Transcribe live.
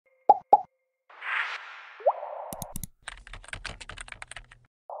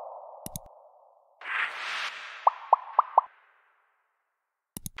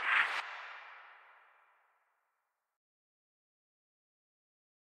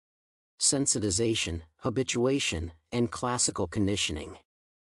Sensitization, habituation, and classical conditioning.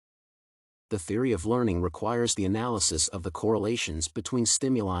 The theory of learning requires the analysis of the correlations between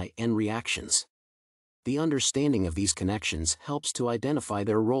stimuli and reactions. The understanding of these connections helps to identify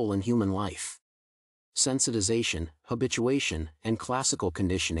their role in human life. Sensitization, habituation, and classical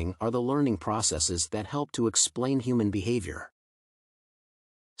conditioning are the learning processes that help to explain human behavior.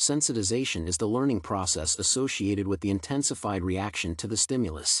 Sensitization is the learning process associated with the intensified reaction to the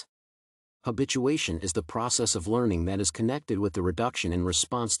stimulus. Habituation is the process of learning that is connected with the reduction in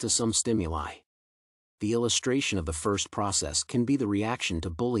response to some stimuli. The illustration of the first process can be the reaction to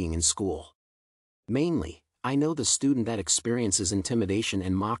bullying in school. Mainly, I know the student that experiences intimidation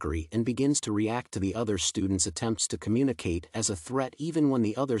and mockery and begins to react to the other student's attempts to communicate as a threat even when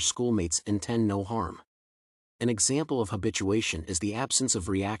the other schoolmates intend no harm. An example of habituation is the absence of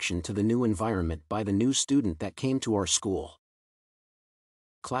reaction to the new environment by the new student that came to our school.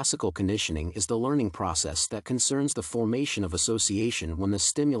 Classical conditioning is the learning process that concerns the formation of association when the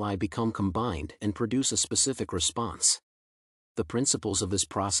stimuli become combined and produce a specific response. The principles of this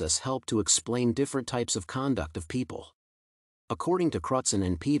process help to explain different types of conduct of people. According to Crutzen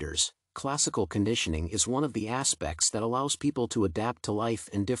and Peters, classical conditioning is one of the aspects that allows people to adapt to life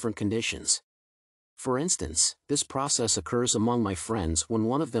in different conditions. For instance, this process occurs among my friends when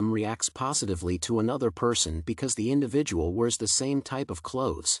one of them reacts positively to another person because the individual wears the same type of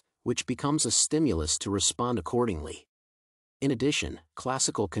clothes, which becomes a stimulus to respond accordingly. In addition,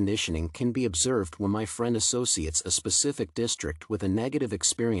 classical conditioning can be observed when my friend associates a specific district with a negative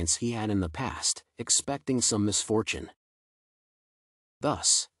experience he had in the past, expecting some misfortune.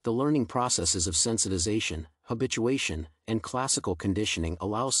 Thus, the learning processes of sensitization, habituation, and classical conditioning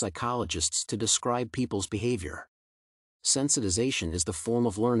allow psychologists to describe people's behavior. Sensitization is the form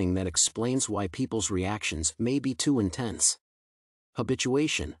of learning that explains why people's reactions may be too intense.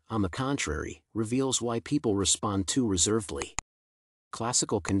 Habituation, on the contrary, reveals why people respond too reservedly.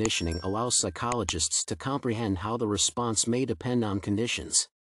 Classical conditioning allows psychologists to comprehend how the response may depend on conditions.